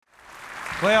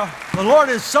Well, the Lord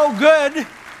is so good.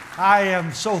 I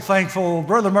am so thankful.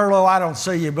 Brother Merlo, I don't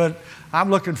see you, but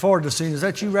I'm looking forward to seeing you. Is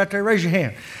that you right there? Raise your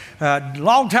hand.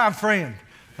 Longtime friend.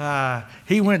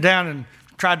 He went down and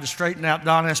tried to straighten out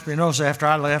Don Espinosa after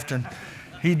I left, and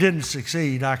he didn't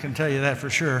succeed. I can tell you that for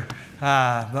sure.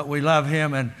 But we love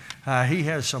him, and he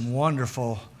has some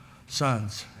wonderful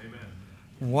sons.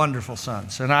 Wonderful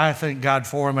sons. And I thank God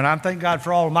for him, and I thank God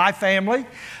for all of my family.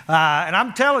 And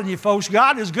I'm telling you, folks,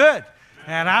 God is good.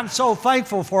 And I'm so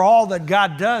thankful for all that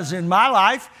God does in my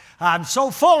life. I'm so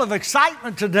full of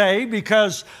excitement today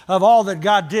because of all that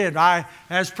God did.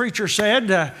 As preacher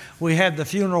said, we had the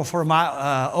funeral for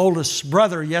my oldest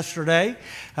brother yesterday.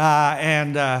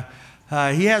 And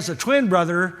he has a twin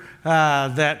brother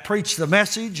that preached the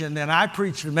message, and then I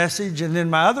preached the message, and then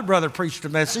my other brother preached the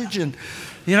message. And,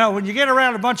 you know, when you get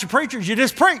around a bunch of preachers, you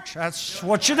just preach. That's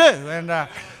what you do. And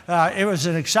it was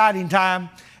an exciting time.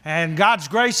 And God's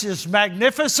grace is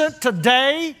magnificent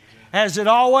today, as it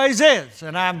always is.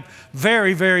 And I'm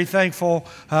very, very thankful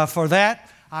for that.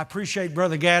 I appreciate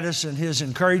Brother Gaddis and his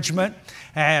encouragement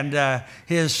and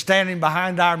his standing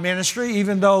behind our ministry,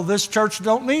 even though this church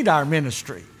don't need our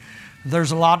ministry.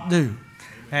 There's a lot to do.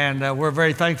 And we're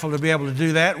very thankful to be able to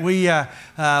do that. We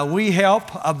help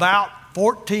about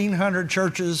 1,400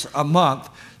 churches a month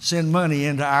send money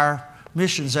into our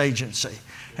missions agency.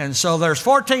 And so there's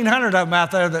 1,400 of them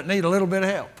out there that need a little bit of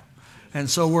help. And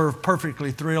so we're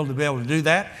perfectly thrilled to be able to do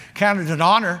that. Counted an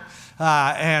honor.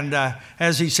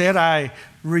 As he said, I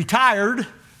retired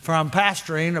from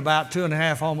pastoring about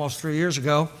 2.5, almost 3 years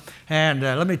ago. And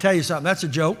let me tell you something, that's a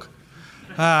joke.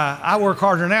 I work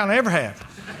harder now than I ever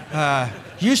have.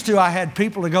 Used to, I had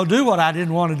people to go do what I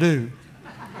didn't want to do.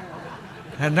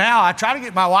 And now I try to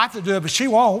get my wife to do it, but she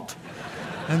won't.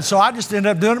 And so I just end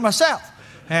up doing it myself.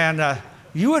 And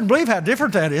you wouldn't believe how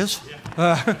different that is.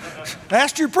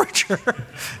 Ask your preacher.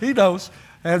 He knows.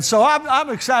 And so I'm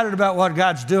excited about what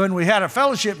God's doing. We had a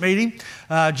fellowship meeting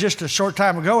just a short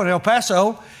time ago in El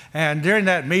Paso. And during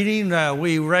that meeting,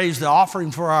 we raised the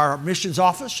offering for our missions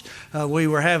office. We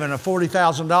were having a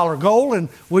 $40,000 goal, and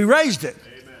we raised it.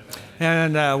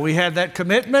 Amen. And we had that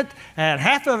commitment, and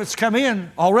half of it's come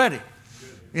in already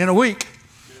in a week.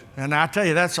 And I tell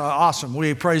you, that's awesome.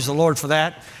 We praise the Lord for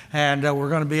that. And we're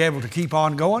going to be able to keep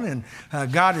on going.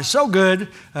 And God is so good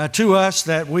to us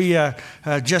that we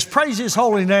just praise His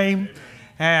holy name.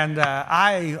 And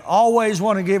I always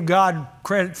want to give God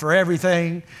credit for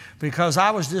everything because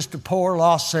I was just a poor,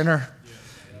 lost sinner,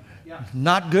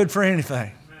 not good for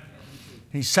anything.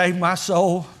 He saved my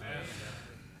soul,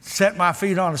 set my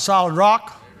feet on a solid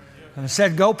rock, and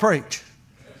said, go preach.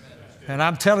 And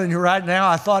I'm telling you right now,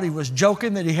 I thought he was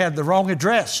joking that he had the wrong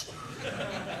address.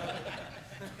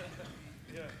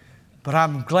 But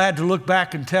I'm glad to look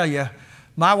back and tell you,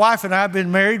 my wife and I have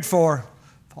been married for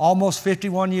almost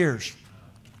 51 years.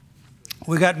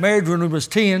 We got married when we was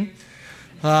 10,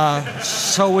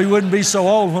 so we wouldn't be so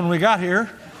old when we got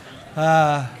here.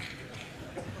 But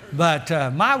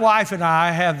my wife and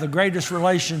I have the greatest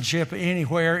relationship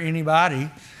anywhere, anybody,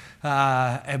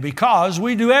 and because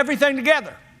we do everything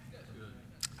together.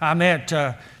 I meant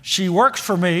she works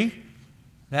for me.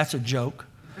 That's a joke.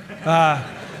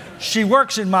 She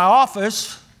works in my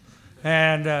office,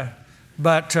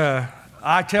 but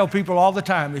I tell people all the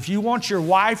time, if you want your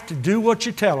wife to do what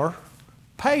you tell her,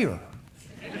 pay her.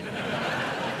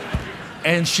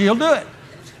 And she'll do it.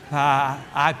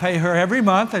 I pay her every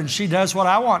month, and she does what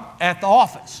I want at the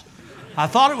office. I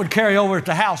thought it would carry over at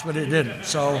the house, but it didn't.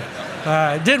 So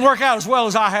it didn't work out as well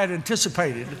as I had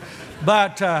anticipated.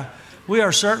 But we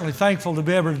are certainly thankful to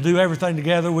be able to do everything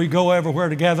together. We go everywhere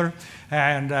together,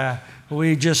 and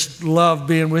we just love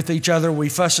being with each other. We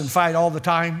fuss and fight all the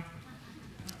time.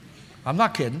 I'm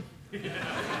not kidding.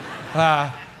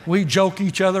 We joke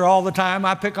each other all the time.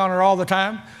 I pick on her all the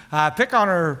time. I pick on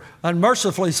her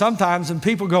unmercifully sometimes, and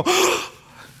people go, I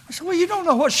said, well, you don't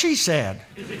know what she said.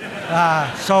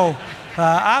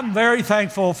 I'm very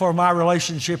thankful for my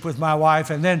relationship with my wife.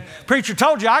 And then preacher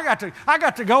told you I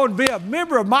got to go and be a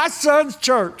member of my son's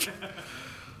church.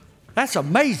 That's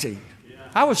amazing.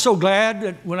 I was so glad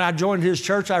that when I joined his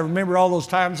church, I remember all those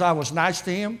times I was nice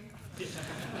to him.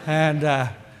 And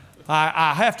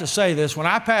I have to say this, when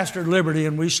I pastored Liberty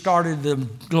and we started the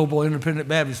Global Independent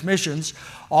Baptist Missions,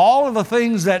 all of the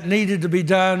things that needed to be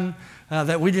done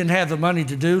that we didn't have the money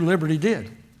to do, Liberty did.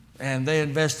 And they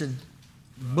invested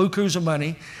bukus of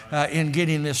money in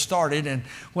getting this started. And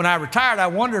when I retired, I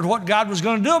wondered what God was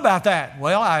going to do about that.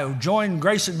 Well, I joined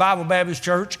Grace and Bible Baptist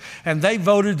Church, and they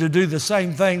voted to do the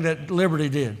same thing that Liberty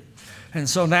did. And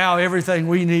so now everything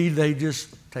we need, they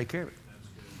just take care of it.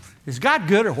 Is God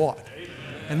good or what?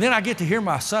 And then I get to hear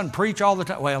my son preach all the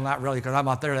time. Well, not really, because I'm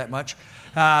not there that much.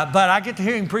 But I get to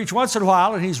hear him preach once in a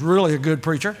while, and he's really a good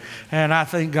preacher. And I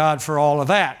thank God for all of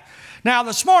that. Now,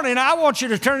 this morning, I want you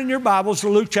to turn in your Bibles to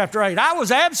Luke chapter 8. I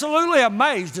was absolutely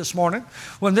amazed this morning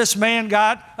when this man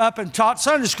got up and taught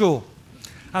Sunday school.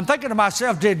 I'm thinking to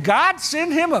myself, did God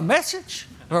send him a message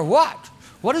or what?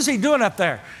 What is he doing up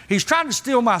there? He's trying to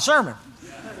steal my sermon.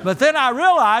 But then I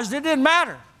realized it didn't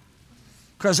matter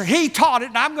because he taught it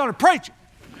and I'm going to preach it.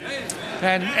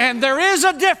 And there is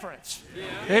a difference.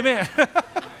 Amen.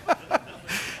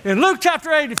 In Luke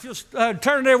chapter 8, if you'll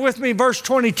turn there with me, verse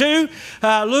 22,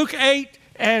 Luke 8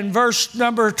 and verse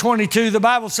number 22, the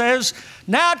Bible says,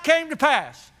 now it came to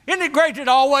pass. Isn't it great that it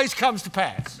always comes to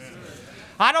pass?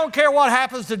 I don't care what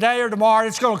happens today or tomorrow,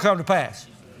 it's going to come to pass.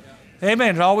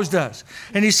 Amen. It always does.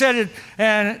 And he said,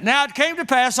 and now it came to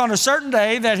pass on a certain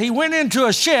day that he went into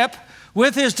a ship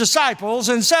with his disciples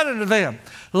and said unto them,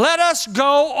 let us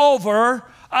go over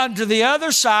unto the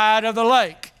other side of the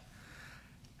lake.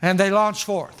 And they launched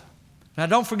forth. Now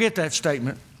don't forget that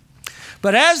statement.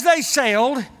 But as they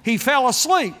sailed, he fell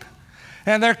asleep.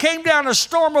 And there came down a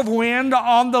storm of wind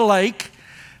on the lake,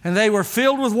 and they were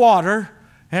filled with water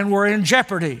and were in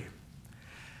jeopardy.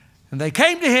 And they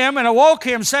came to him and awoke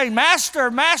him, saying, Master,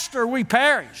 Master, we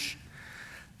perish.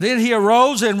 Then he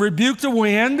arose and rebuked the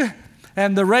wind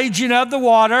and the raging of the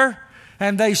water,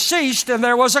 and they ceased, and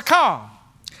there was a calm.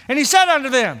 And he said unto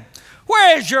them,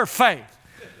 where is your faith?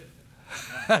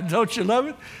 Don't you love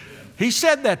it? He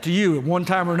said that to you at one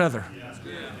time or another.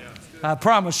 I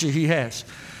promise you he has.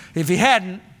 If he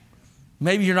hadn't,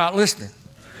 maybe you're not listening.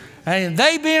 And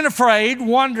they being afraid,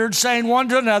 wondered, saying one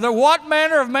to another, what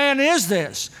manner of man is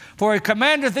this? For he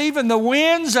commandeth even the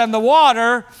winds and the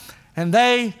water, and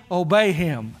they obey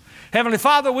him. Heavenly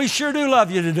Father, we sure do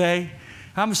love you today.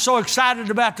 I'm so excited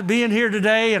about to be in here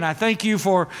today, and I thank you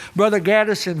for Brother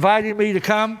Gaddis inviting me to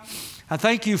come. I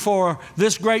thank you for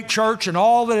this great church and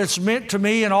all that it's meant to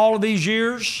me in all of these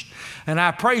years. And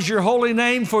I praise your holy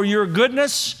name for your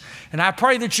goodness. And I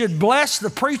pray that you'd bless the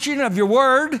preaching of your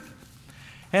word,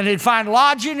 and it'd find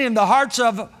lodging in the hearts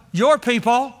of your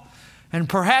people, and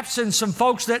perhaps in some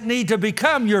folks that need to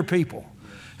become your people.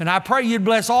 And I pray you'd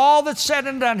bless all that's said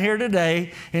and done here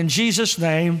today. In Jesus'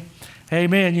 name,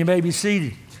 amen. You may be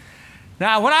seated.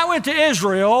 Now, when I went to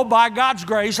Israel, by God's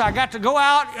grace, I got to go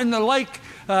out in the lake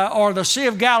or the Sea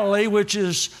of Galilee, which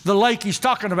is the lake he's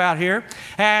talking about here.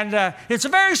 And it's a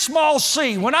very small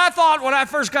sea. When I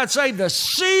first got saved, the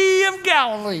Sea of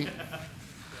Galilee.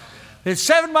 It's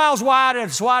 7 miles wide at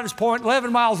its widest point,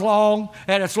 11 miles long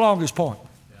at its longest point.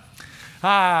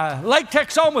 Lake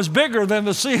Texoma is bigger than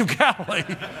the Sea of Galilee.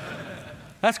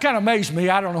 That's kind of amazed me.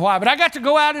 I don't know why. But I got to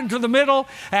go out into the middle,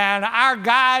 and our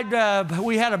guide,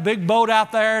 we had a big boat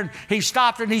out there, and he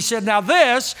stopped and he said, now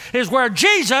this is where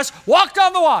Jesus walked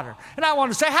on the water. And I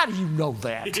wanted to say, how do you know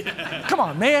that? Come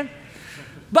on, man.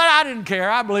 But I didn't care.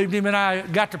 I believed him, and I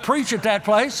got to preach at that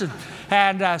place.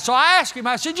 And so I asked him,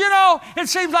 I said, you know, it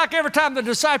seems like every time the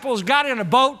disciples got in a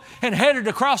boat and headed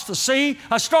across the sea,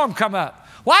 a storm come up.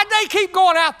 Why'd they keep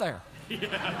going out there?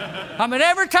 I mean,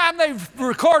 every time they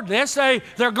record this,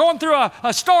 they're going through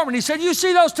a storm. And he said, you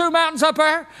see those two mountains up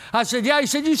there? I said, yeah. He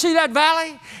said, you see that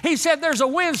valley? He said, there's a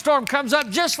windstorm comes up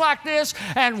just like this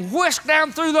and whisk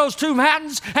down through those two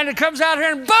mountains, and it comes out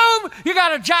here and boom, you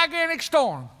got a gigantic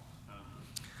storm.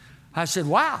 I said,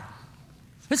 wow.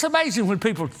 It's amazing when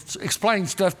people explain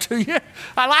stuff to you.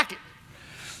 I like it.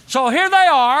 So here they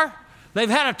are. They've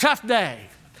had a tough day.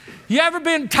 You ever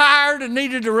been tired and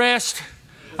needed to rest?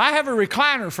 I have a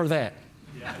recliner for that.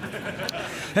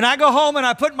 And I go home and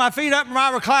I put my feet up in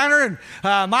my recliner,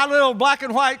 and my little black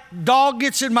and white dog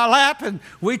gets in my lap, and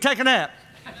we take a nap.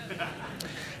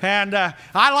 And I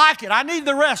like it. I need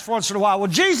the rest once in a while.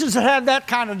 Well, Jesus had that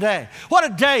kind of day. What a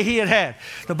day he had had.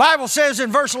 The Bible says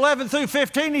in verse 11 through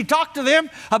 15, he talked to them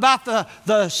about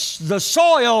the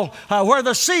soil where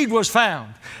the seed was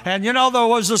found. And, you know, there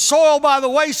was the soil by the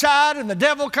wayside, and the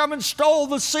devil come and stole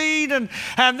the seed. And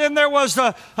then there was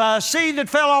the seed that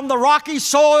fell on the rocky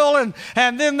soil.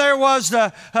 And then there was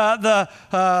the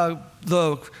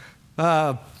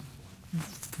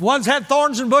ones had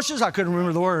thorns and bushes. I couldn't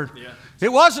remember the word. Yeah.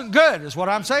 It wasn't good, is what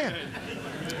I'm saying.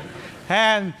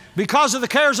 And because of the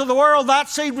cares of the world, that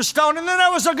seed was stoned, and then there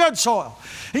was a good soil.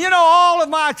 And you know, all of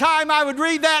my time I would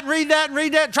read that,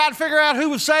 try to figure out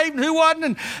who was saved and who wasn't,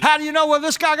 and how do you know whether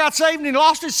this guy got saved and he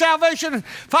lost his salvation? And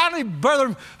finally,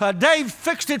 Brother Dave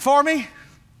fixed it for me.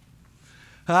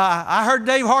 I heard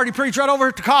Dave Hardy preach right over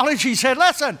at the college. He said,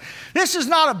 listen, this is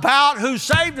not about who's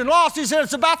saved and lost. He said,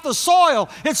 it's about the soil.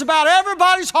 It's about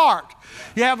everybody's heart.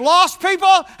 You have lost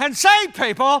people and saved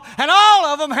people, and all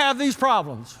of them have these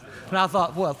problems. And I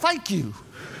thought, well, thank you.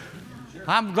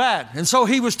 I'm glad. And so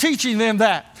he was teaching them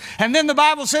that. And then the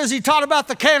Bible says he taught about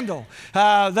the candle.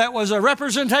 That was a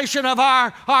representation of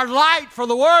our light for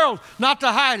the world, not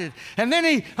to hide it. And then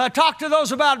he talked to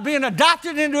those about being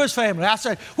adopted into his family. I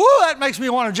said, whoo, that makes me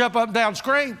want to jump up and down and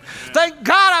scream. Thank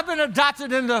God I've been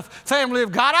adopted into the family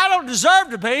of God. I don't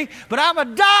deserve to be, but I'm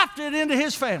adopted into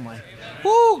his family.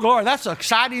 Whoo, glory, that's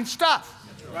exciting stuff.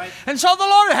 Right. And so the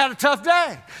Lord had a tough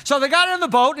day. So they got in the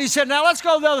boat, and he said, now let's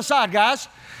go to the other side, guys.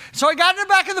 So he got in the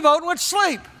back of the boat and went to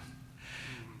sleep.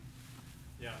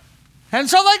 Yeah. And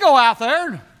so they go out there.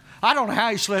 And I don't know how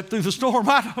he slept through the storm.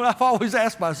 I've always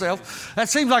asked myself. That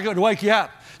seems like it would wake you up,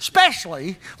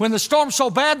 especially when the storm's so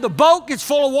bad the boat gets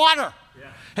full of water. Yeah.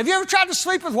 Have you ever tried to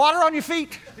sleep with water on your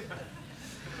feet?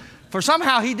 For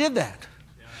somehow he did that.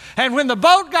 Yeah. And when the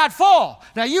boat got full,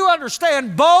 now you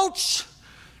understand boats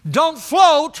don't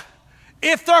float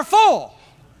if they're full.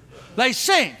 They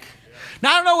sink.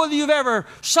 Now, I don't know whether you've ever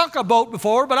sunk a boat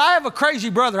before, but I have a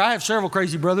crazy brother. I have several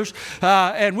crazy brothers.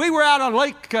 And we were out on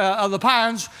Lake of the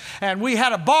Pines, and we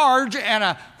had a barge and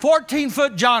a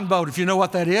 14-foot John boat, if you know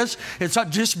what that is. It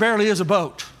just barely is a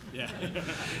boat. Yeah.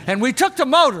 And we took the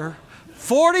motor,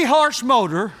 40-horse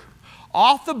motor,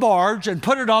 off the barge and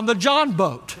put it on the John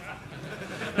boat.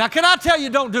 Now, can I tell you,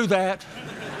 don't do that.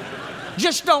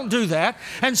 Just don't do that.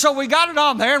 And so we got it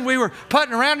on there, and we were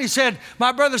putting around. He said,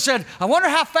 my brother said, I wonder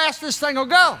how fast this thing will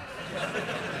go.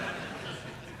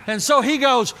 And so he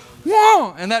goes,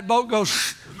 whoa, and that boat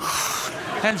goes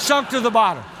and sunk to the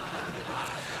bottom.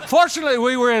 Fortunately,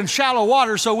 we were in shallow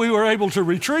water, so we were able to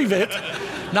retrieve it.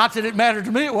 Not that it mattered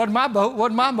to me. It wasn't my boat. It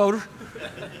wasn't my motor.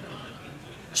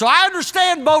 So I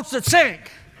understand boats that sink.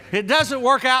 It doesn't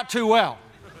work out too well.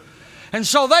 And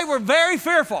so they were very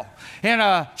fearful. In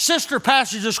a sister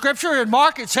passage of Scripture in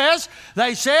Mark, it says,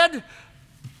 they said,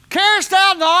 carest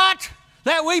thou not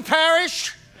that we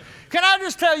perish? Can I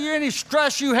just tell you any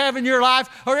stress you have in your life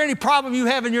or any problem you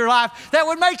have in your life that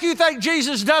would make you think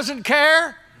Jesus doesn't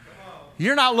care?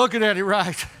 You're not looking at it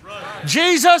right.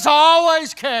 Jesus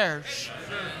always cares.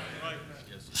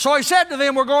 So he said to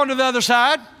them, we're going to the other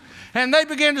side. And they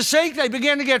begin to seek. They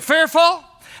begin to get fearful.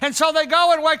 And so they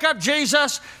go and wake up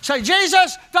Jesus, say,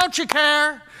 Jesus, don't you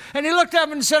care? And he looked at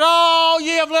them and said, oh,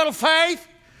 ye of little faith.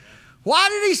 Why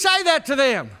did he say that to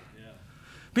them?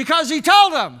 Because he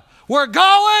told them, we're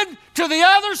going to the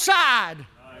other side.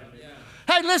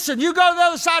 Hey, listen, you go to the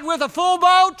other side with a full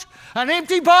boat, an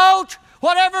empty boat,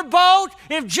 whatever boat,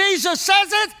 if Jesus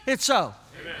says it, it's so.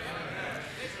 Amen.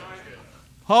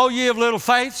 Oh, ye of little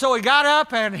faith. So he got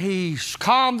up and he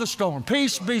calmed the storm.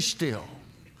 Peace, be still.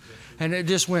 And it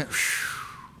just went, whew.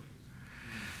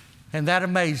 And that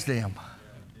amazed them.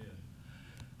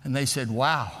 And they said,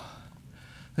 wow,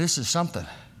 this is something.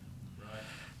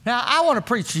 Now, I want to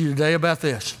preach to you today about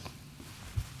this.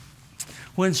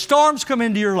 When storms come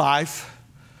into your life,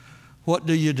 what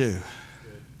do you do?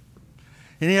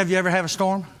 Any of you ever have a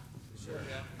storm?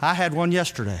 I had one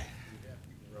yesterday.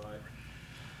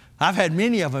 I've had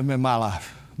many of them in my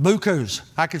life. Bukus.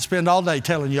 I could spend all day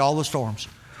telling you all the storms.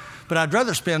 But I'd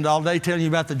rather spend all day telling you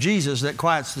about the Jesus that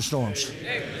quiets the storms.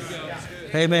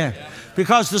 Amen.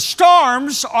 Because the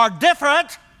storms are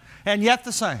different and yet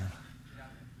the same.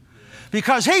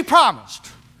 Because he promised,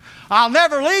 I'll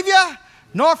never leave you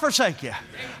nor forsake you.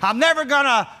 I'm never going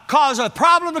to cause a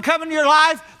problem to come into your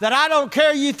life that I don't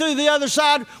carry you through the other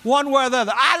side one way or the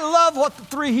other. I love what the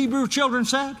 3 Hebrew children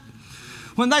said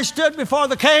when they stood before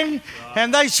the king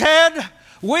and they said,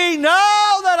 we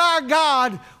know that our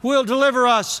God will deliver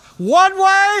us one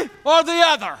way or the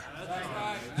other.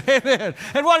 Amen.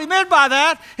 And what he meant by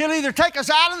that, he'll either take us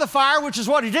out of the fire, which is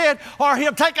what he did, or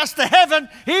he'll take us to heaven.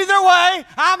 Either way,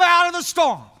 I'm out of the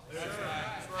storm. Right.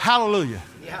 Hallelujah.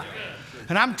 Yeah.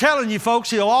 And I'm telling you, folks,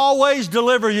 he'll always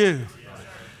deliver you.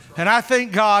 And I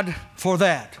thank God for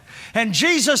that. And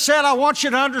Jesus said, I want you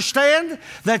to understand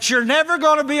that you're never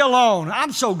going to be alone.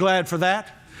 I'm so glad for that.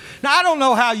 Now, I don't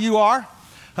know how you are.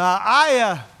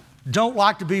 I don't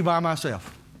like to be by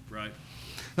myself. Right.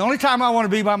 The only time I want to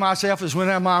be by myself is when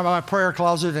I'm in my prayer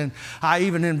closet, and I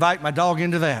even invite my dog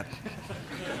into that.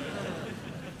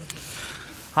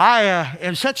 I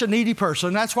am such a needy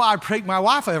person. That's why I take my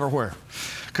wife everywhere,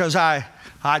 because I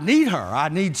need her. I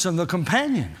need the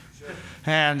companion. Sure.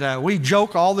 And we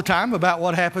joke all the time about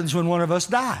what happens when one of us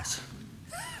dies.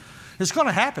 It's going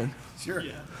to happen. Sure.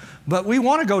 Yeah. But we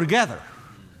want to go together.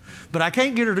 But I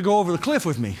can't get her to go over the cliff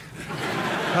with me.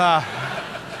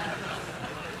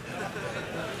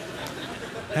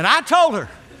 And I told her,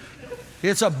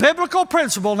 it's a biblical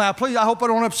principle. Now, please, I hope I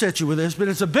don't upset you with this, but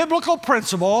it's a biblical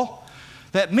principle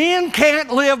that men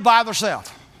can't live by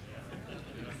themselves.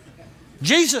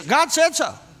 God said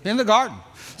so in the garden.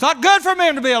 It's not good for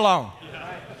men to be alone.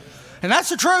 And that's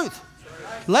the truth.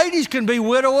 Ladies can be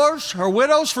widowers or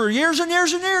widows for years and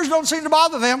years and years. Don't seem to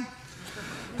bother them.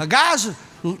 A guy's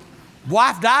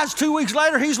wife dies 2 weeks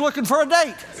later, he's looking for a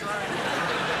date.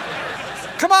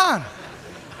 Come on.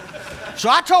 So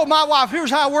I told my wife,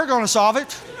 here's how we're going to solve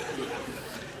it.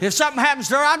 If something happens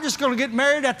to her, I'm just going to get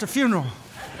married at the funeral.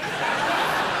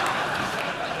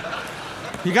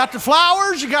 You got the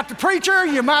flowers, you got the preacher,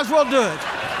 you might as well do it.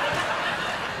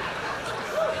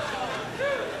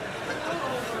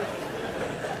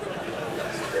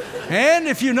 And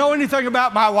if you know anything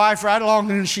about my wife, right along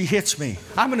then she hits me.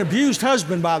 I'm an abused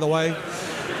husband, by the way.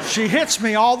 She hits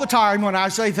me all the time when I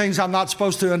say things I'm not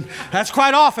supposed to, and that's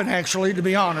quite often, actually, to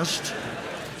be honest.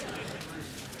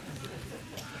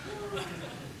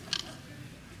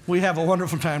 We have a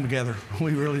wonderful time together.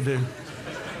 We really do.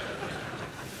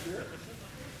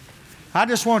 I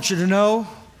just want you to know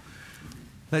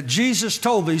that Jesus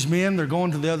told these men they're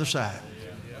going to the other side.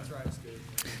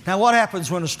 Now, what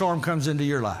happens when a storm comes into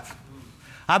your life?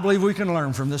 I believe we can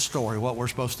learn from this story what we're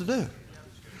supposed to do.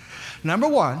 Number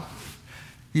one,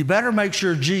 you better make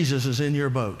sure Jesus is in your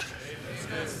boat.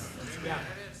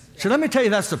 So let me tell you,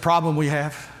 that's the problem we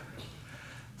have.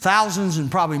 Thousands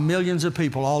and probably millions of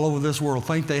people all over this world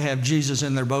think they have Jesus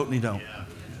in their boat and he don't.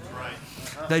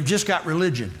 They've just got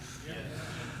religion.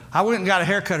 I went and got a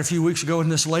haircut a few weeks ago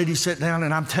and this lady sat down,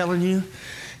 and I'm telling you,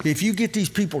 if you get these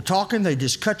people talking, they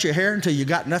just cut your hair until you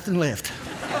got nothing left.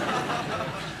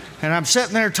 And I'm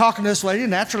sitting there talking to this lady,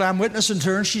 and naturally I'm witnessing to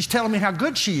her, and she's telling me how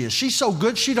good she is. She's so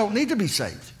good she don't need to be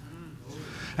saved.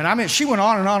 And I mean, she went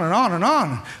on and on and on and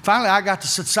on. Finally, I got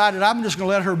decided I'm just going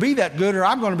to let her be that good, or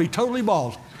I'm going to be totally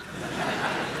bald.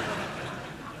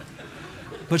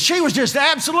 But she was just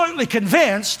absolutely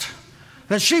convinced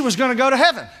that she was going to go to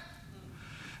heaven.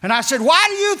 And I said, why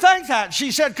do you think that?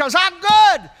 She said, because I'm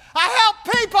good. I help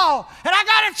people, and I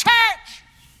got a church.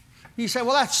 You say,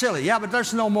 well, that's silly. Yeah, but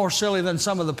there's no more silly than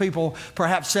some of the people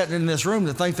perhaps sitting in this room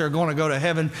that think they're going to go to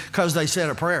heaven because they said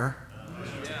a prayer.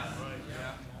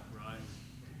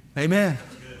 Amen.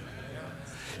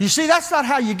 You see, that's not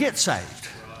how you get saved.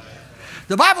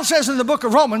 The Bible says in the book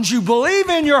of Romans, you believe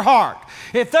in your heart.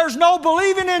 If there's no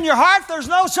believing in your heart, there's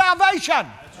no salvation.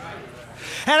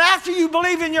 And after you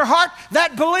believe in your heart,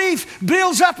 that belief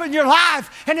builds up in your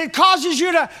life, and it causes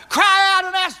you to cry out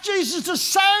and ask Jesus to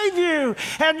save you.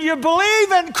 And you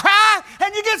believe and cry,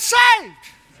 and you get saved.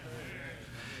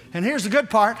 And here's the good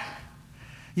part.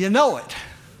 You know it.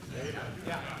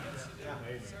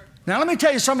 Now let me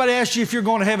tell you, somebody asks you if you're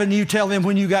going to heaven, and you tell them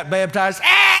when you got baptized,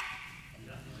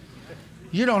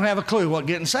 you don't have a clue what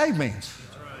getting saved means.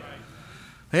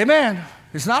 Amen.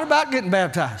 It's not about getting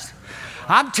baptized.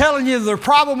 I'm telling you, the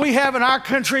problem we have in our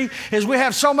country is we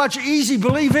have so much easy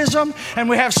believism, and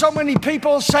we have so many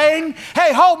people saying,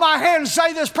 hey, hold my hand and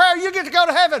say this prayer, you get to go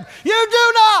to heaven. You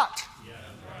do not.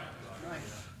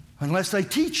 Unless they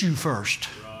teach you first.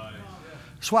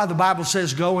 That's why the Bible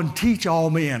says go and teach all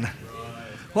men.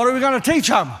 What are we going to teach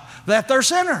them? That they're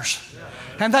sinners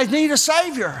and they need a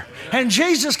Savior. And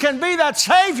Jesus can be that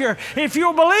Savior if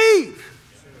you believe.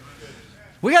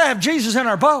 We got to have Jesus in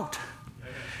our boat.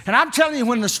 And I'm telling you,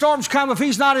 when the storms come, if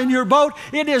He's not in your boat,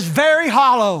 it is very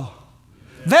hollow,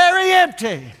 very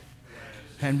empty,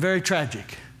 and very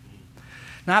tragic.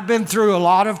 Now, I've been through a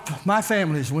lot of my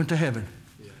families went to heaven.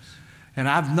 And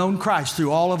I've known Christ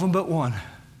through all of them but one.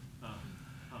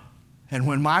 And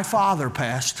when my father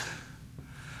passed,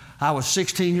 I was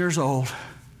 16 years old,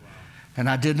 and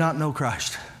I did not know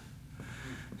Christ.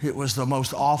 It was the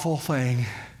most awful thing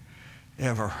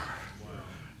ever.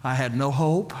 I had no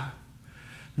hope,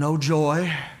 no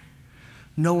joy,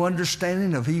 no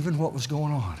understanding of even what was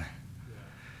going on.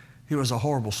 It was a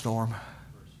horrible storm.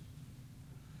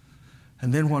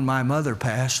 And then when my mother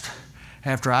passed,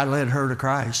 after I led her to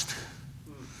Christ,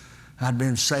 I'd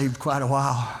been saved quite a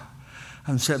while.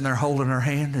 I'm sitting there holding her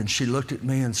hand, and she looked at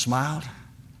me and smiled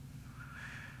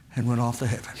and went off to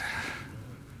heaven.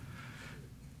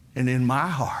 And in my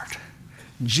heart,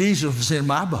 Jesus was in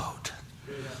my boat,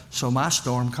 so my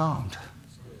storm calmed.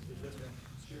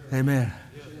 Amen.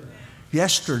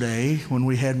 Yesterday, when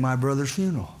we had my brother's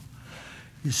funeral,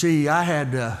 you see, I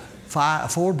had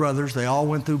four brothers. They all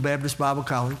went through Baptist Bible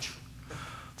College.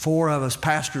 4 of us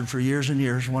pastored for years and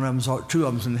years. 2 of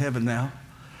them's in heaven now.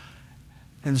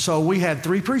 And so we had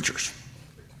 3 preachers.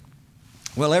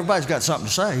 Well, everybody's got something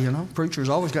to say, you know. Preachers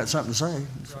always got something to say.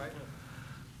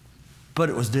 But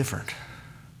it was different.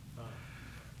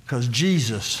 because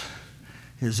Jesus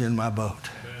is in my boat.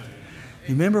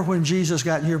 You remember when Jesus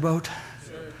got in your boat?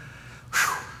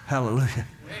 Whew, hallelujah.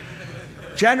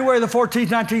 January the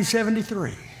 14th,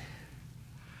 1973.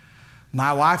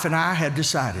 My wife and I had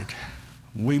decided,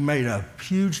 we made a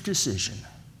huge decision.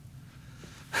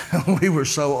 We were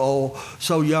so old,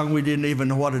 so young, we didn't even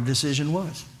know what a decision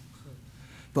was.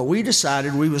 But we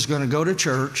decided we was going to go to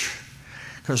church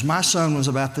because my son was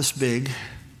about this big,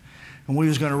 and we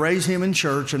was going to raise him in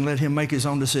church and let him make his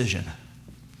own decision.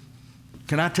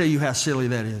 Can I tell you how silly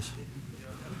that is?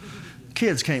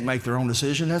 Kids can't make their own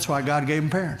decision. That's why God gave them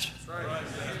parents.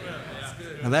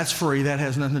 Now that's free. That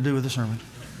has nothing to do with the sermon.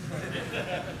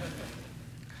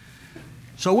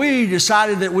 So we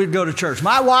decided that we'd go to church.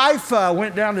 My wife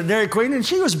went down to Dairy Queen, and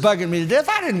she was bugging me to death.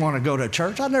 I didn't want to go to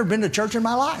church. I'd never been to church in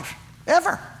my life,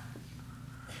 ever.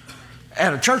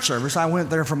 At a church service, I went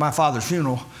there for my father's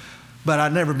funeral, but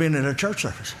I'd never been in a church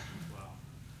service.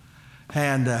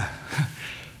 And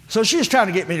so she was trying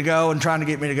to get me to go, and I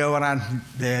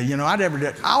never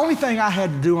did. The only thing I had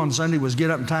to do on Sunday was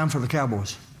get up in time for the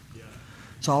Cowboys.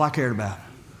 That's all I cared about.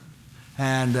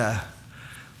 And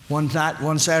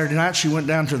one Saturday night, she went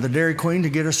down to the Dairy Queen to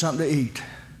get us something to eat.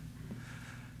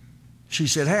 She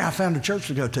said, hey, I found a church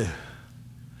to go to.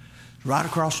 Right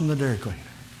across from the Dairy Queen,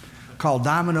 called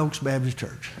Diamond Oaks Baptist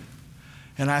Church.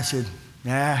 And I said,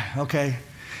 yeah, okay.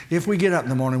 If we get up in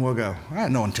the morning, we'll go. I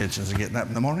had no intentions of getting up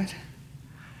in the morning.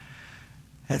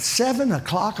 At 7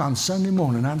 o'clock on Sunday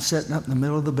morning, I'm sitting up in the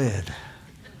middle of the bed,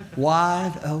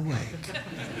 wide awake.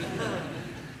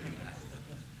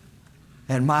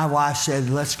 And my wife said,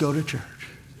 let's go to church.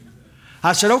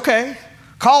 I said, okay,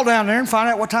 call down there and find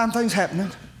out what time things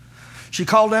happening. She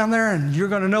called down there, and you're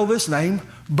going to know this name.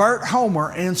 Bert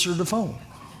Homer answered the phone.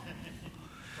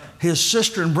 His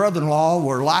sister and brother-in-law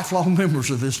were lifelong members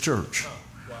of this church.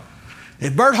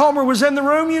 If Bert Homer was in the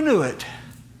room, you knew it,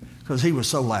 because he was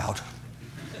so loud.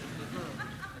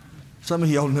 Some of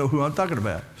y'all know who I'm talking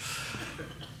about.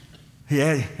 He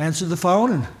answered the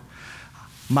phone, and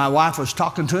my wife was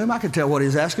talking to him. I could tell what he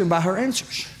was asking by her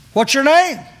answers. What's your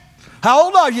name? How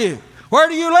old are you? Where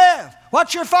do you live?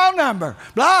 What's your phone number?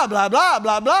 Blah, blah, blah,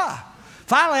 blah, blah.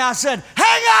 Finally, I said,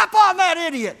 hang up on that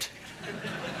idiot.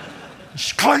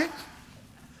 Clink.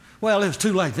 Well, it was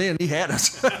too late then. He had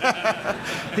us.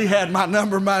 He had my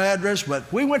number, my address,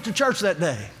 but we went to church that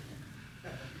day.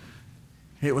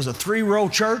 It was a 3-row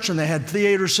church, and they had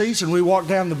theater seats, and we walked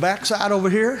down the back side over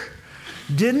here.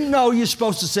 Didn't know you're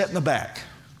supposed to sit in the back.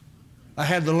 I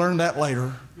had to learn that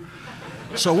later.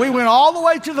 So we went all the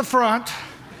way to the front,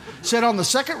 sat on the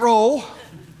second row,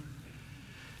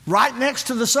 right next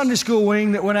to the Sunday school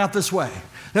wing that went out this way.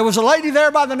 There was a lady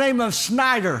there by the name of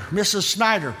Snyder, Mrs.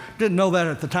 Snyder. Didn't know that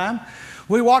at the time.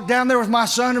 We walked down there with my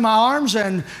son in my arms,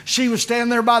 and she was standing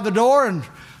there by the door, and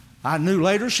I knew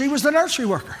later she was the nursery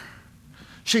worker.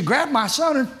 She grabbed my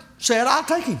son and said, I'll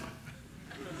take him.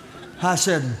 I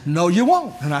said, no, you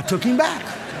won't. And I took him back.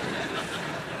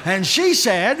 And she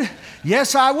said,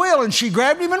 yes, I will. And she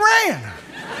grabbed him and ran.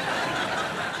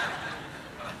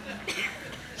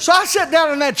 So I sat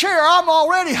down in that chair. I'm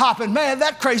already hopping mad.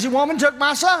 That crazy woman took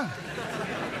my son.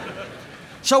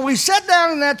 So we sat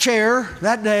down in that chair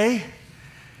that day,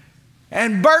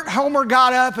 and Bert Homer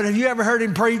got up, and have you ever heard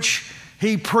him preach?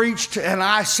 He preached, and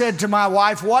I said to my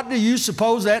wife, what do you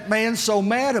suppose that man's so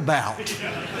mad about?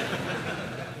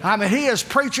 I mean, he is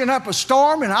preaching up a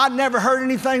storm, and I'd never heard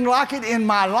anything like it in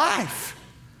my life.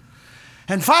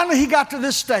 And finally, he got to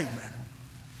this statement.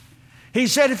 He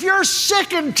said, if you're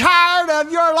sick and tired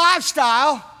of your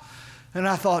lifestyle, and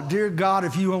I thought, dear God,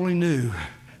 if you only knew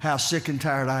how sick and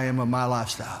tired I am of my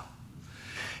lifestyle.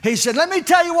 He said, let me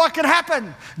tell you what can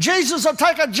happen. Jesus will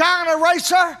take a giant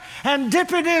eraser and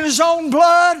dip it in his own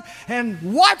blood and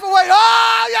wipe away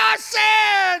all your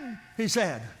sin, he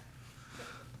said.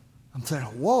 I'm saying,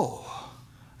 whoa,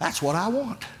 that's what I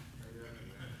want.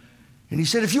 And he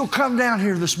said, if you'll come down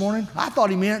here this morning, I thought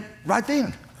he meant right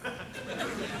then.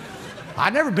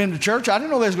 I'd never been to church. I didn't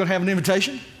know they was going to have an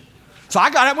invitation. So I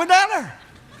got up and went down there.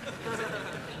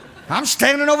 I'm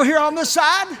standing over here on this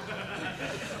side.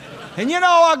 And you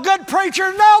know, a good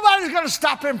preacher, nobody's going to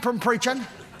stop him from preaching.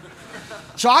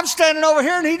 So I'm standing over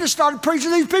here, and he just started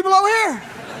preaching to these people over here.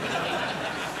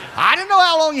 I didn't know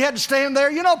how long you had to stand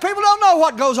there. You know, people don't know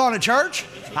what goes on at church.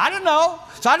 I didn't know.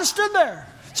 So I just stood there.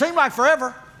 Seemed like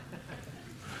forever.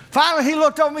 Finally, he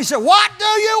looked over at me and said, what do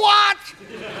you want?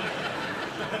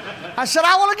 I said,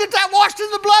 I want to get that washed in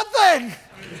the blood thing.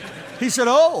 He said,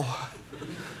 oh.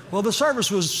 Well, the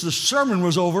sermon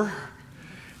was over,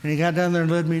 and he got down there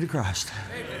and led me to Christ.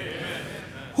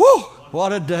 Whew,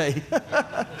 what a day.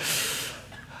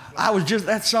 I was just,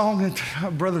 that song that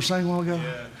our brother sang a while ago,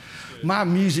 my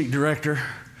music director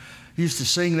used to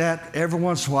sing that every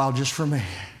once in a while just for me.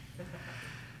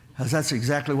 Because that's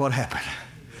exactly what happened.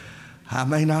 I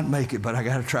may not make it, but I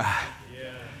got to try.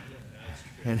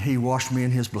 And he washed me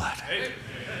in his blood.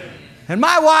 And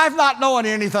my wife, not knowing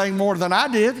anything more than I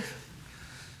did,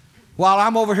 while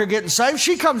I'm over here getting saved,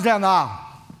 she comes down the aisle.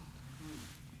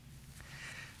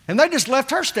 And they just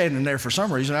left her standing there for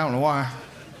some reason. I don't know why.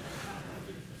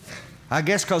 I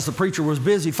guess because the preacher was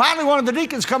busy. Finally, one of the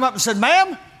deacons come up and said,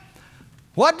 "Ma'am,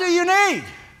 what do you need?"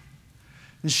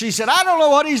 And she said, "I don't know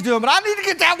what he's doing, but I need to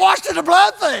get that washed in the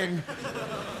blood thing."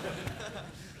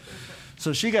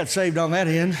 So she got saved on that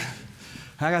end.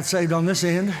 I got saved on this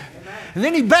end. And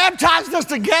then he baptized us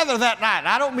together that night.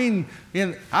 I mean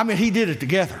he did it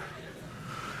together.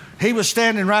 He was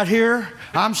standing right here.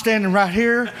 I'm standing right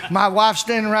here. My wife's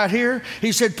standing right here.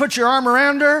 He said, "Put your arm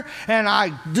around her." And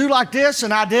I do like this,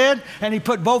 and I did. And he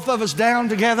put both of us down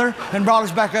together and brought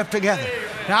us back up together.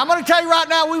 Now, I'm going to tell you right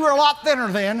now, we were a lot thinner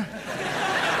then.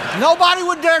 Nobody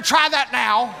would dare try that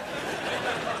now.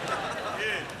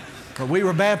 But we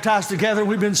were baptized together.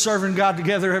 We've been serving God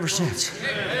together ever since.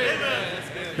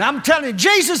 Now, I'm telling you,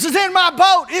 Jesus is in my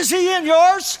boat. Is he in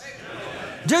yours?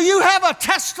 Do you have a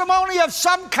testimony of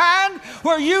some kind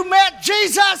where you met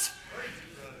Jesus?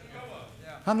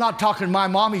 I'm not talking my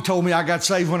mommy told me I got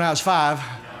saved when I was 5.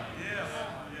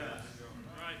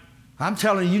 I'm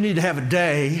telling you, you need to have a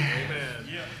day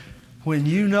when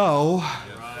you know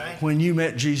when you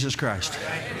met Jesus Christ.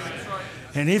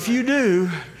 And if you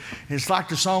do, it's like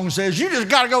the song says, you just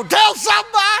got to go tell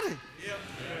somebody.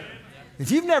 If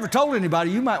you've never told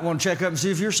anybody, you might want to check up and see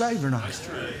if you're saved or not.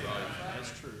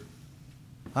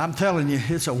 I'm telling you,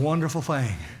 it's a wonderful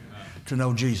thing to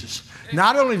know Jesus.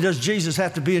 Not only does Jesus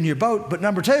have to be in your boat, but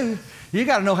number 2, you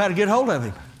got to know how to get hold of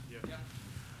him.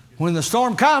 When the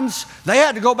storm comes, they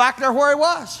had to go back there where he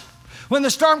was. When the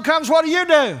storm comes, what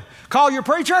do? Call your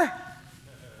preacher?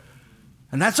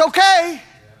 And that's okay.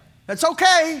 That's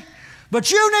okay.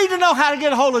 But you need to know how to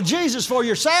get a hold of Jesus for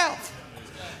yourself.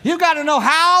 You've got to know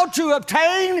how to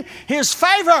obtain his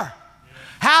favor,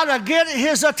 how to get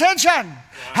his attention,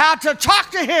 how to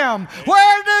talk to him.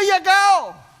 Where do you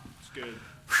go?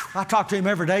 I talk to him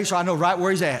every day, so I know right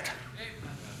where he's at.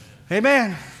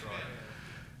 Amen.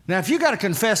 Now, if you got to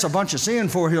confess a bunch of sin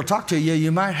before he'll talk to you,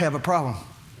 you might have a problem.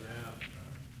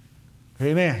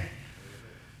 Amen.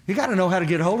 You got to know how to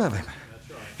get a hold of him.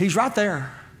 He's right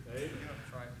there.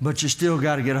 But you still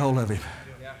got to get a hold of him.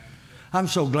 I'm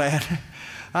so glad.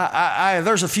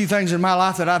 There's a few things in my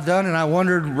life that I've done, and I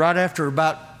wondered right after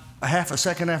about a half a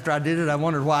second after I did it, I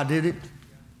wondered why I did it.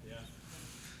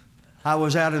 I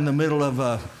was out in the middle of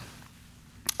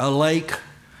a lake,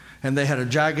 and they had a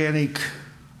gigantic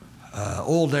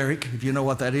oil derrick, if you know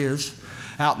what that is,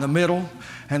 out in the middle,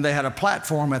 and they had a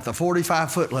platform at the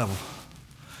 45-foot level.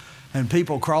 And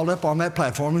people crawled up on that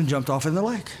platform and jumped off in the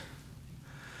lake.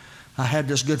 I had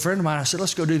this good friend of mine. I said,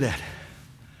 "Let's go do that."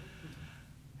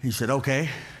 He said, "Okay."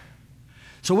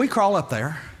 So we crawl up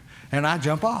there, and I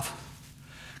jump off.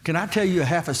 Can I tell you, a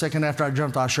half a second after I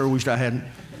jumped, I sure wished I hadn't.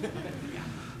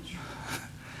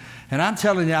 And I'm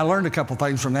telling you, I learned a couple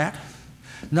things from that.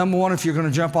 Number 1, if you're going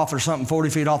to jump off or something 40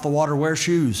 feet off the water, wear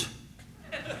shoes.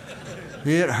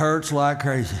 It hurts like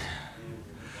crazy.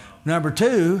 Number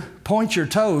 2, point your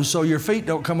toes so your feet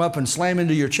don't come up and slam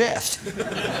into your chest.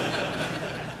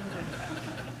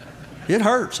 It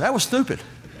hurts. That was stupid.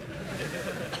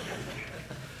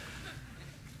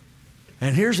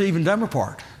 And here's the even dumber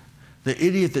part. The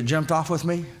idiot that jumped off with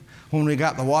me, when we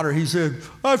got in the water, he said,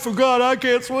 "I forgot I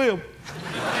can't swim."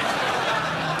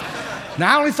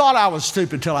 Now, I only thought I was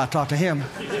stupid till I talked to him.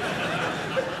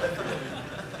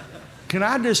 Can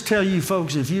I just tell you,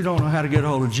 folks, if you don't know how to get a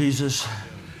hold of Jesus,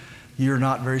 you're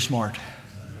not very smart,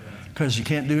 because you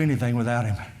can't do anything without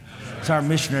him. As our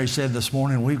missionary said this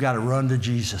morning, we've got to run to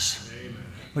Jesus.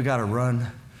 We've got to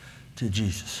run to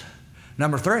Jesus.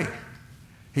 Number 3,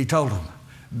 he told them,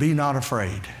 be not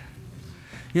afraid.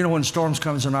 You know, when storms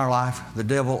comes in our life, the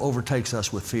devil overtakes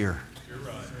us with fear.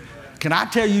 Can I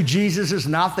tell you, Jesus is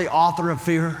not the author of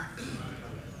fear?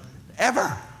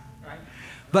 Ever.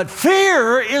 But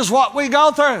fear is what we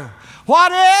go through.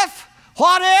 What if?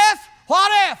 What if?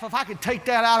 What if? If I could take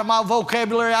that out of my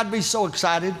vocabulary, I'd be so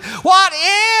excited. What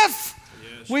if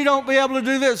we don't be able to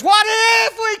do this? What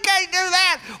if we can't do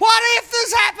that? What if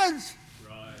this happens?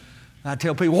 I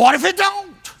tell people, what if it don't?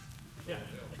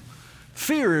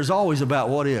 Fear is always about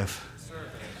what if.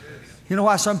 You know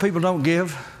why some people don't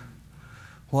give?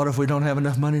 What if we don't have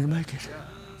enough money to make it?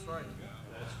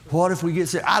 What if we get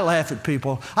sick? I laugh at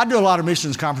people. I do a lot of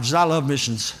missions conferences. I love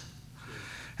missions.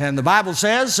 And the Bible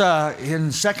says in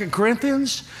 2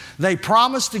 Corinthians, they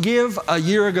promised to give a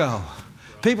year ago.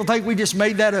 People think we just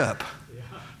made that up.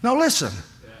 No, listen.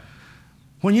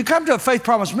 When you come to a Faith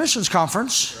Promise Missions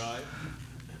Conference,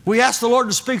 we ask the Lord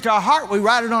to speak to our heart. We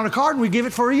write it on a card and we give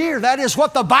it for a year. That is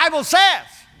what the Bible says.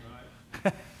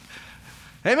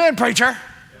 Amen, preacher.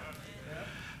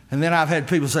 And then I've had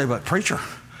people say, but preacher,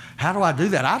 how do I do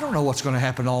that? I don't know what's going to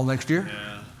happen all next year.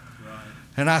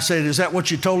 And I said, is that what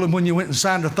you told him when you went and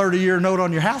signed a 30-year note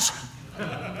on your house?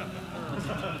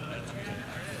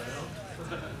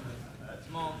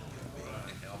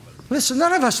 Listen,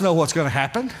 none of us know what's going to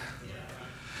happen.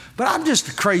 But I'm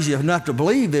just crazy enough to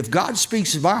believe if God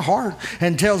speaks to my heart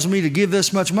and tells me to give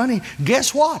this much money,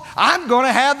 guess what? I'm going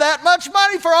to have that much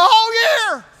money for a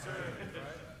whole year.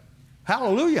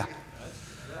 Hallelujah.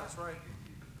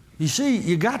 You see,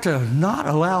 you got to not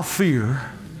allow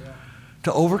fear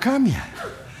to overcome you.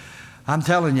 I'm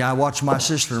telling you, I watched my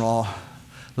sister-in-law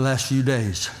the last few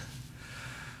days.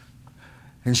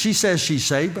 And she says she's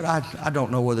saved, but I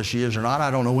don't know whether she is or not. I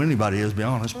don't know who anybody is, to be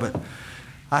honest, but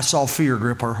I saw fear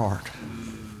grip her heart.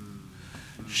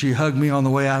 She hugged me on the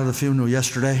way out of the funeral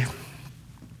yesterday.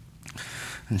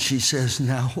 And she says,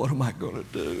 now what am I going to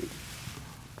do?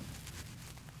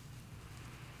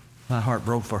 My heart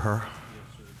broke for her.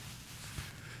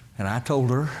 And I told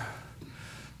her,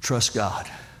 trust God.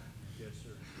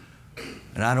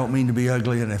 And I don't mean to be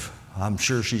ugly, and if I'm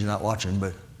sure she's not watching,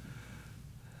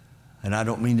 and I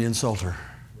don't mean to insult her.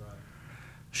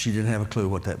 She didn't have a clue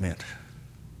what that meant.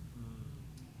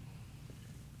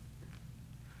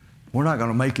 We're not going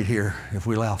to make it here if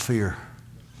we allow fear.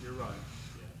 You're right.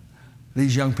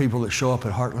 These young people that show up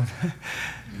at Heartland,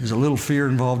 there's a little fear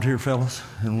involved here, fellas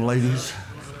and ladies.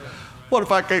 What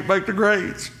if I can't make the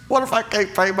grades? What if I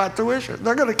can't pay my tuition?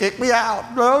 They're going to kick me out.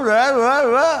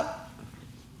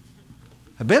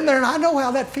 I've been there and I know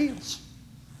how that feels.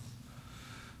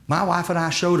 My wife and I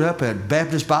showed up at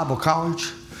Baptist Bible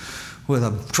College with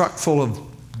a truck full of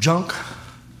junk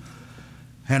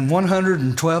and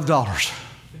 $112.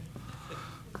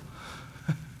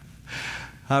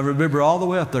 I remember all the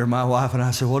way up there, my wife and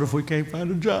I said, what if we can't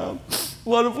find a job?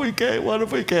 What if we can't? What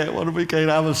if we can't? What if we can't?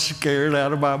 I was scared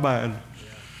out of my mind.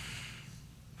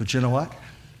 But you know what?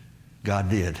 God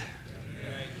did.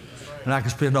 And I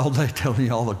could spend all day telling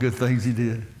you all the good things He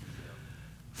did.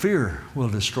 Fear will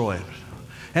destroy it.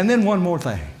 And then one more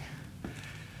thing.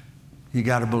 You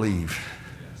got to believe.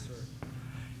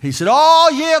 He said, oh,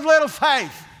 ye of little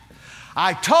faith.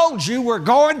 I told you we're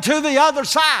going to the other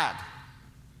side.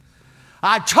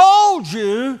 I told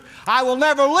you I will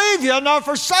never leave you nor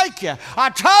forsake you. I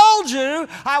told you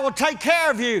I will take care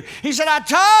of you. He said, I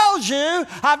told you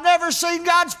I've never seen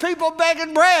God's people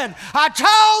begging bread. I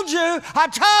told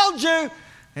you.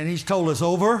 And He's told us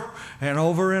over and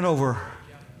over and over.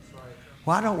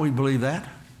 Why don't we believe that?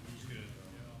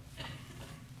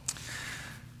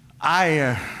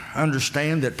 I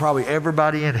understand that probably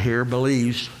everybody in here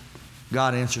believes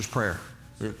God answers prayer.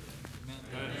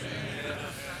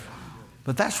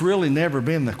 But that's really never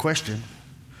been the question.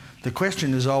 The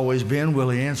question has always been, will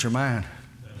He answer mine?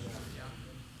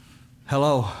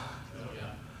 Hello?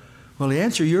 Will He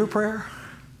answer your prayer?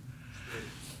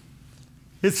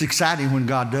 It's exciting when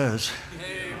God does.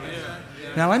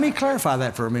 Now let me clarify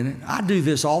that for a minute. I do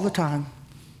this all the time.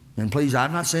 And please,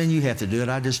 I'm not saying you have to do it.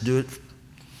 I just do it.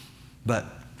 But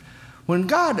when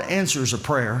God answers a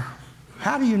prayer,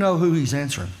 how do you know who He's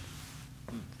answering?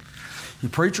 Your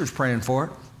preacher's praying for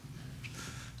it.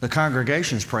 The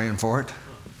congregation's praying for it.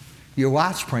 Your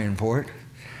wife's praying for it.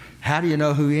 How do you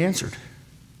know who He answered?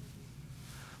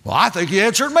 Well, I think He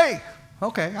answered me.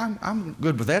 Okay, I'm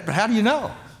good with that, but how do you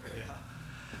know?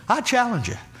 I challenge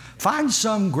you. Find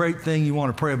some great thing you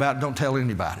want to pray about and don't tell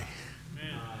anybody.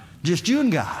 Just you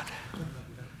and God.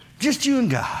 Just you and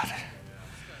God.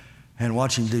 And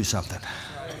watch Him do something.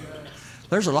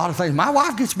 There's a lot of things. My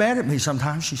wife gets mad at me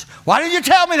sometimes. She's, why didn't you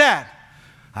tell me that?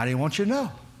 I didn't want you to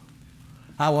know.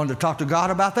 I wanted to talk to God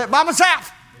about that by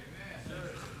myself.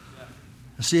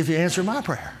 And see if He answered my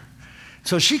prayer.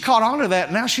 So she caught on to that.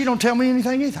 And now she don't tell me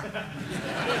anything either.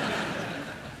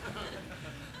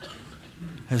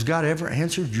 Has God ever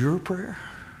answered your prayer?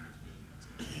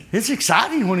 It's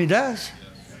exciting when He does.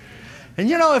 And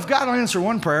you know, if God will answer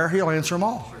one prayer, He'll answer them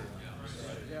all.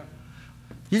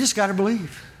 You just got to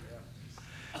believe.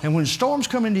 And when storms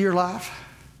come into your life,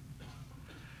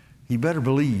 you better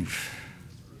believe.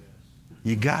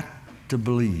 You got to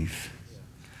believe.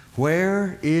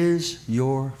 Where is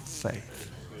your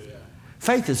faith?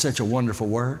 Faith is such a wonderful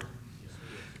word.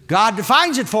 God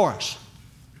defines it for us.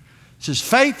 It says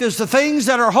faith is the things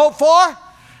that are hoped for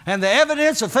and the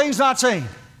evidence of things not seen.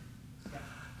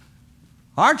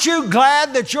 Aren't you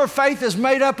glad that your faith is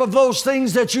made up of those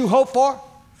things that you hope for?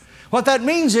 What that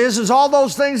means is all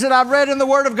those things that I've read in the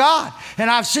Word of God, and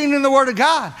I've seen in the Word of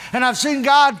God, and I've seen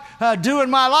God do in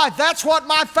my life. That's what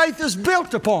my faith is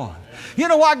built upon. You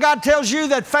know why God tells you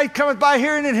that faith cometh by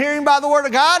hearing and hearing by the Word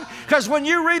of God? Because when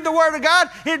you read the Word of God,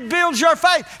 it builds your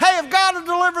faith. Hey, if God will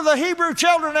deliver the Hebrew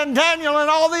children and Daniel and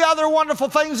all the other wonderful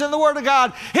things in the Word of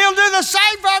God, He'll do the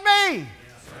same for me.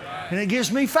 And it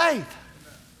gives me faith.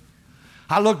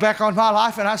 I look back on my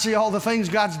life and I see all the things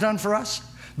God's done for us.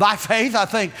 By faith, I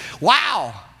think,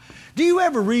 wow. Do you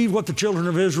ever read what the children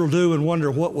of Israel do and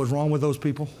wonder what was wrong with those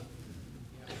people?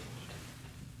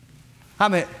 I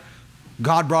mean,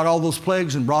 God brought all those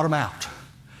plagues and brought them out.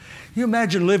 You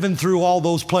imagine living through all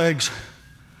those plagues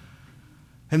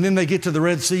and then they get to the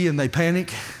Red Sea and they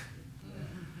panic.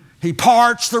 He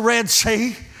parts the Red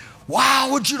Sea. Wow,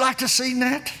 would you like to see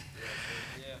that?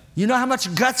 You know how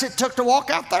much guts it took to walk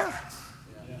out there?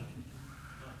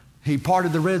 He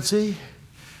parted the Red Sea,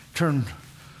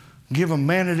 give them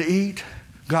manna to eat,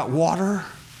 got water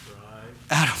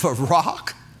out of a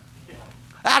rock.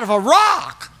 Out of a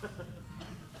rock!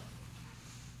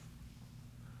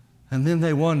 And then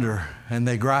they wonder, and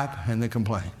they gripe, and they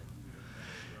complain.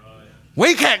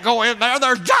 We can't go in there.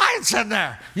 There's giants in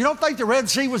there. You don't think the Red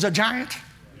Sea was a giant?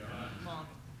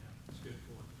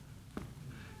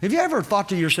 Have you ever thought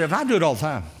to yourself, and I do it all the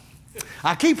time,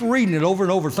 I keep reading it over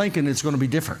and over thinking it's going to be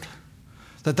different,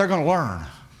 that they're going to learn,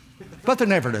 but they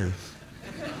never do.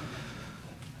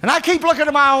 And I keep looking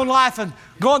at my own life and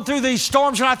going through these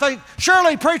storms, and I think,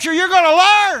 surely, preacher, you're going to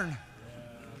learn.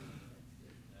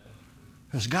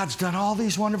 Because God's done all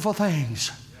these wonderful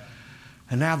things.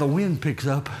 And now the wind picks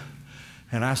up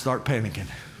and I start panicking.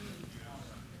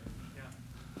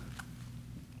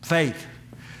 Faith.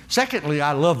 Secondly,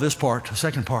 I love this part, the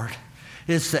second part.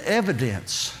 It's the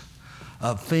evidence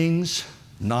of things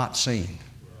not seen.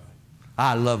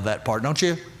 I love that part, don't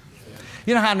you?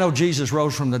 You know how I know Jesus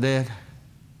rose from the dead?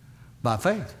 By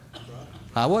faith.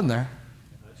 I wasn't there.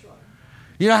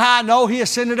 You know how I know He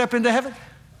ascended up into heaven?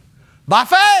 By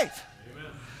faith.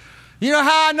 You know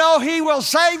how I know He will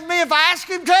save me if I ask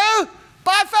Him to?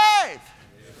 By faith.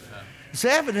 It's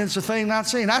evidence of things not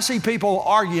seen. I see people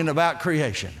arguing about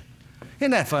creation.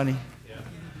 Isn't that funny?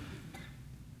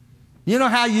 You know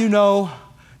how you know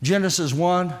Genesis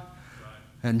 1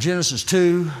 and Genesis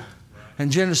 2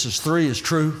 and Genesis 3 is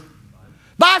true?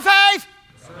 By faith.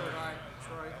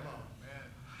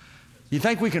 You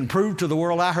think we can prove to the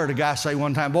world? I heard a guy say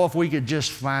one time, boy, if we could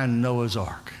just find Noah's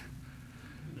Ark.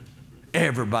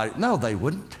 Everybody, no, they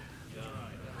wouldn't.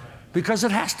 Because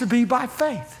it has to be by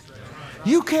faith.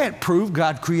 You can't prove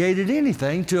God created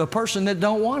anything to a person that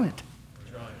don't want it.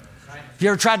 You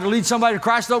ever tried to lead somebody to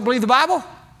Christ don't believe the Bible?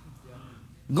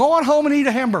 Go on home and eat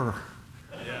a hamburger.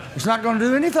 It's not going to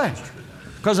do anything.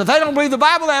 Because if they don't believe the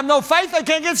Bible, they have no faith, they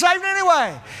can't get saved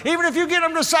anyway. Even if you get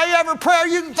them to say every prayer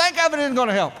you can think of, it isn't going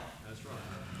to help.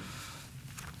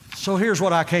 So here's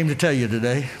what I came to tell you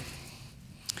today.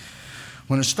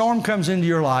 When a storm comes into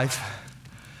your life,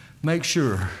 make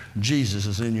sure Jesus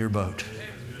is in your boat.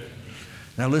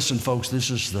 Now listen, folks, this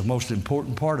is the most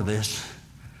important part of this.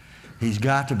 He's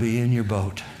got to be in your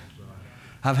boat.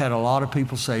 I've had a lot of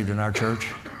people saved in our church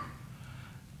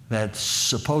that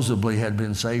supposedly had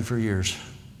been saved for years.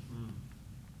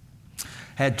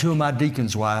 Had two of my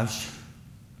deacons' wives.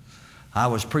 I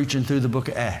was preaching through the book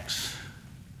of Acts.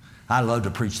 I love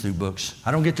to preach through books.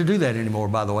 I don't get to do that anymore,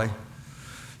 by the way.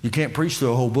 You can't preach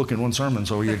through a whole book in one sermon,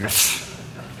 so you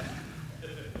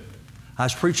I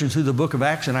was preaching through the book of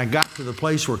Acts, and I got to the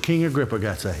place where King Agrippa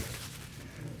got saved.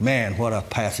 Man, what a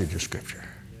passage of Scripture.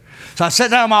 So I sat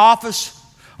down in my office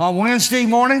on Wednesday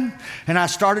morning, and I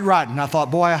started writing. I thought,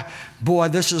 boy,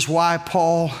 this is why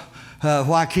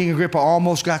why King Agrippa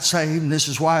almost got saved, and this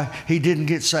is why he didn't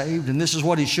get saved, and this is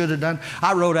what he should have done.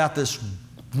 I wrote out this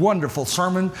wonderful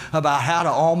sermon about how to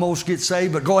almost get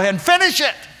saved, but go ahead and finish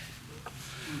it.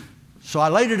 So I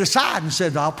laid it aside and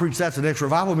said, I'll preach that to the next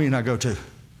revival meeting I go to.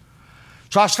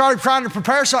 So I started trying to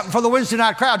prepare something for the Wednesday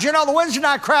night crowd. You know, the Wednesday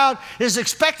night crowd is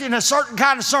expecting a certain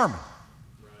kind of sermon.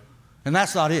 And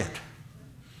that's not it.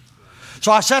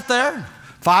 So I sat there.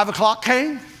 5 o'clock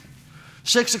came.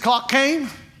 6 o'clock came.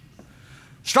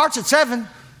 Starts at 7.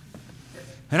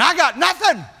 And I got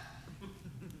nothing.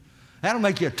 That'll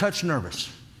make you a touch nervous.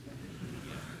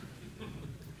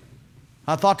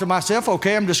 I thought to myself,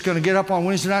 okay, I'm just going to get up on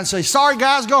Wednesday night and say, sorry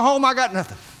guys, go home, I got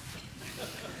nothing.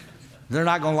 They're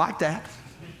not going to like that.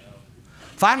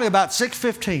 Finally, about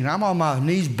 6:15, I'm on my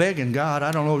knees begging God.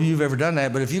 I don't know if you've ever done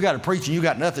that, but if you got to preach and you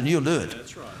got nothing, you'll do it.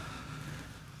 That's right.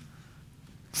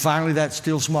 Finally, that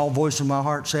still small voice in my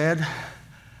heart said,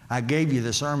 I gave you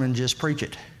the sermon, just preach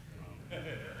it.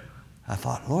 I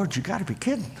thought, Lord, you got to be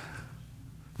kidding.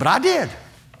 But I did.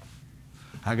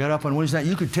 I got up on Wednesday night.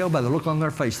 You could tell by the look on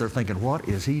their face, they're thinking, what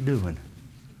is he doing?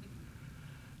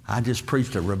 I just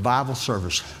preached a revival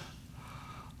service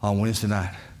on Wednesday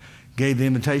night. Gave the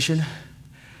invitation,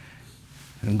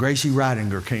 and Gracie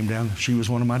Ridinger came down. She was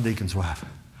one of my deacon's wife.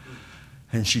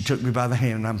 And she took me by the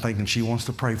hand, and I'm thinking she wants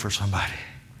to pray for somebody.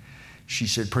 She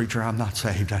said, preacher, I'm not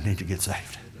saved. I need to get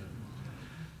saved.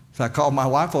 So I called my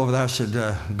wife over there. I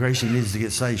said, Gracie needs to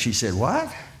get saved. She said,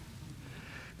 what?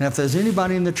 Now, if there's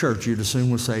anybody in the church you'd assume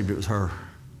was saved, it was her.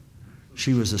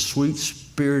 She was a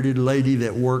sweet-spirited lady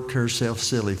that worked herself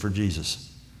silly for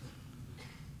Jesus.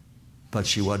 But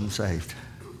she wasn't saved.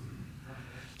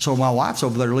 So my wife's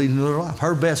over there leading her life.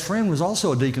 Her best friend was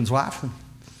also a deacon's wife.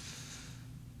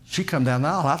 She come down the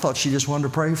aisle. I thought she just wanted to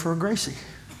pray for Gracie.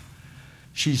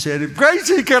 She said, if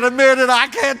Gracie can admit it, I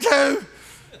can too.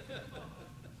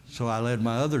 So I led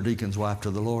my other deacon's wife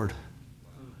to the Lord.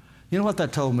 You know what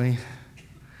that told me?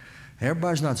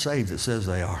 Everybody's not saved that says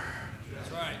they are.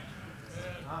 That's right.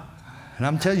 And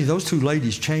I'm telling you, those two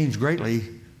ladies changed greatly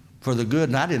for the good,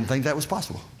 and I didn't think that was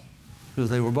possible because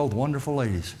they were both wonderful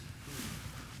ladies.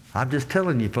 I'm just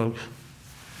telling you, folks,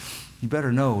 you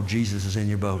better know Jesus is in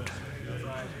your boat.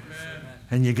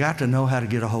 And you got to know how to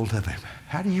get a hold of him.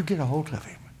 How do you get a hold of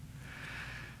him?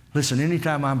 Listen,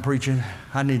 anytime I'm preaching,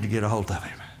 I need to get a hold of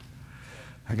him.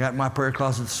 I got in my prayer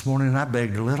closet this morning and I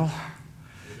begged a little.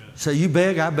 So you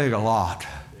beg, I beg a lot.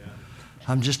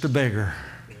 I'm just a beggar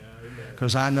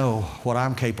because I know what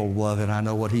I'm capable of and I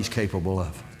know what he's capable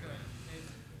of.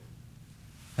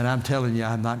 And I'm telling you,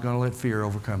 I'm not going to let fear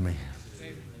overcome me.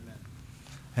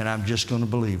 And I'm just going to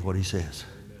believe what he says.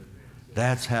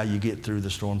 That's how you get through the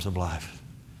storms of life.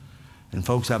 And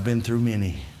folks, I've been through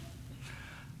many.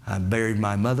 I buried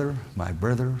my mother, my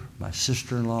brother, my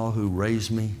sister-in-law who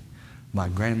raised me, my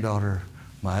granddaughter,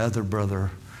 my other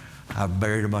brother. I've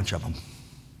buried a bunch of them.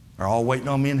 They're all waiting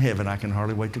on me in heaven. I can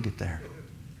hardly wait to get there.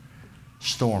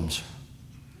 Storms.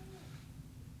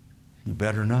 You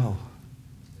better know.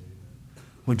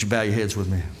 Would you bow your heads with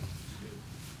me?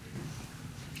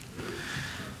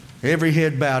 Every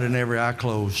head bowed and every eye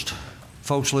closed.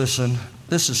 Folks, listen.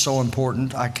 This is so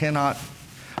important. I cannot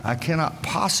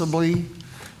possibly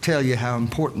tell you how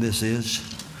important this is.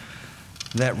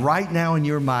 That right now in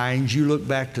your minds, you look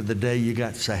back to the day you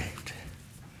got saved.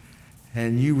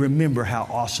 And you remember how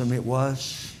awesome it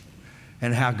was.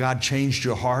 And how God changed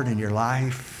your heart and your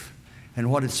life.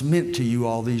 And what it's meant to you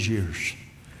all these years.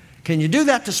 Can you do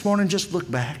that this morning? Just look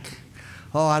back.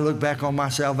 Oh, I look back on my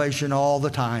salvation all the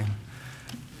time.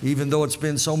 Even though it's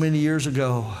been so many years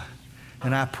ago.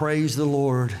 And I praise the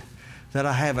Lord that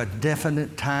I have a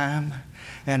definite time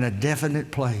and a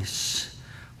definite place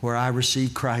where I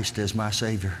receive Christ as my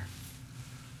Savior.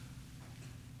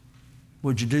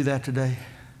 Would you do that today?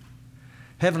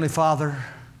 Heavenly Father,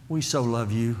 we so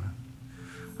love you.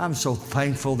 I'm so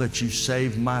thankful that you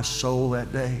saved my soul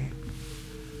that day.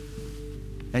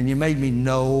 And you made me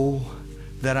know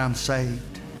that I'm saved.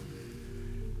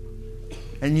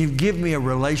 And you've given me a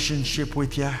relationship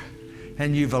with you.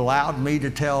 And you've allowed me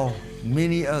to tell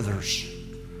many others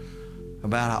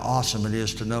about how awesome it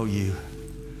is to know you.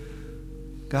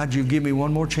 God, you give me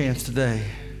one more chance today.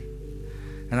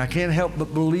 And I can't help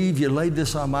but believe you laid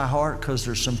this on my heart because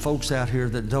there's some folks out here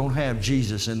that don't have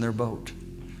Jesus in their boat.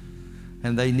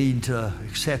 And they need to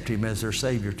accept him as their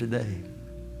Savior today.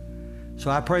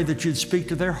 So I pray that you'd speak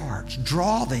to their hearts.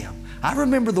 Draw them. I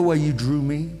remember the way you drew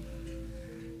me.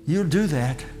 You'll do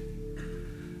that.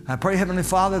 I pray, Heavenly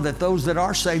Father, that those that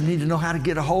are saved need to know how to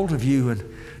get a hold of you and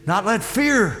not let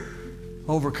fear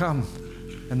overcome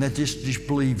and that just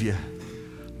believe you.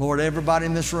 Lord, everybody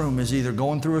in this room is either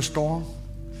going through a storm,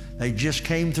 they just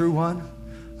came through one,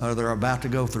 or they're about to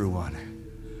go through one.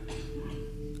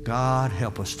 God,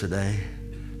 help us today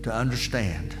to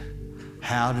understand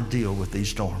how to deal with these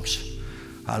storms.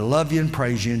 I love you and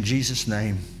praise you in Jesus'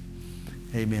 name.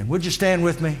 Amen. Would you stand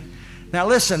with me? Now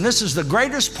listen, this is the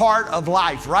greatest part of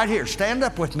life right here. Stand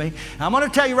up with me. I'm going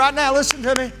to tell you right now, listen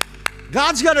to me.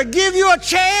 God's going to give you a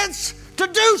chance to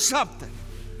do something.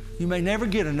 You may never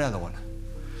get another one.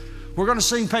 We're going to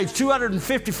sing page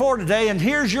 254 today, and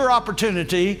here's your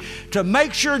opportunity to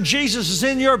make sure Jesus is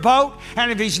in your boat.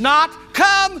 And if he's not,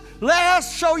 come, let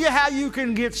us show you how you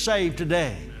can get saved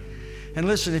today. And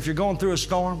listen, if you're going through a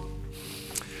storm,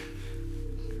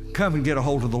 come and get a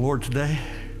hold of the Lord today.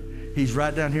 He's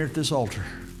right down here at this altar.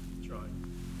 That's right.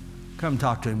 Come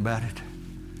talk to him about it.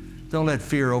 Don't let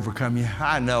fear overcome you.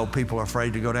 I know people are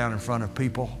afraid to go down in front of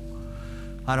people.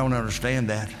 I don't understand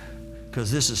that because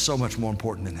this is so much more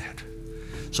important than that.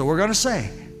 So we're going to sing.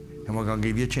 and we're going to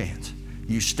give you a chance.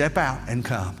 You step out and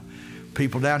come.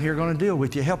 People down here are going to deal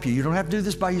with you, help you. You don't have to do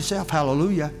this by yourself.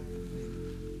 Hallelujah.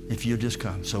 If you just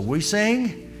come. So we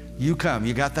sing, you come.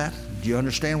 You got that? Do you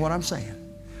understand what I'm saying?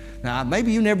 Now,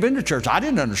 maybe you've never been to church. I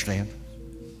didn't understand.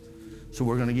 So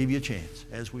we're going to give you a chance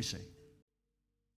as we sing.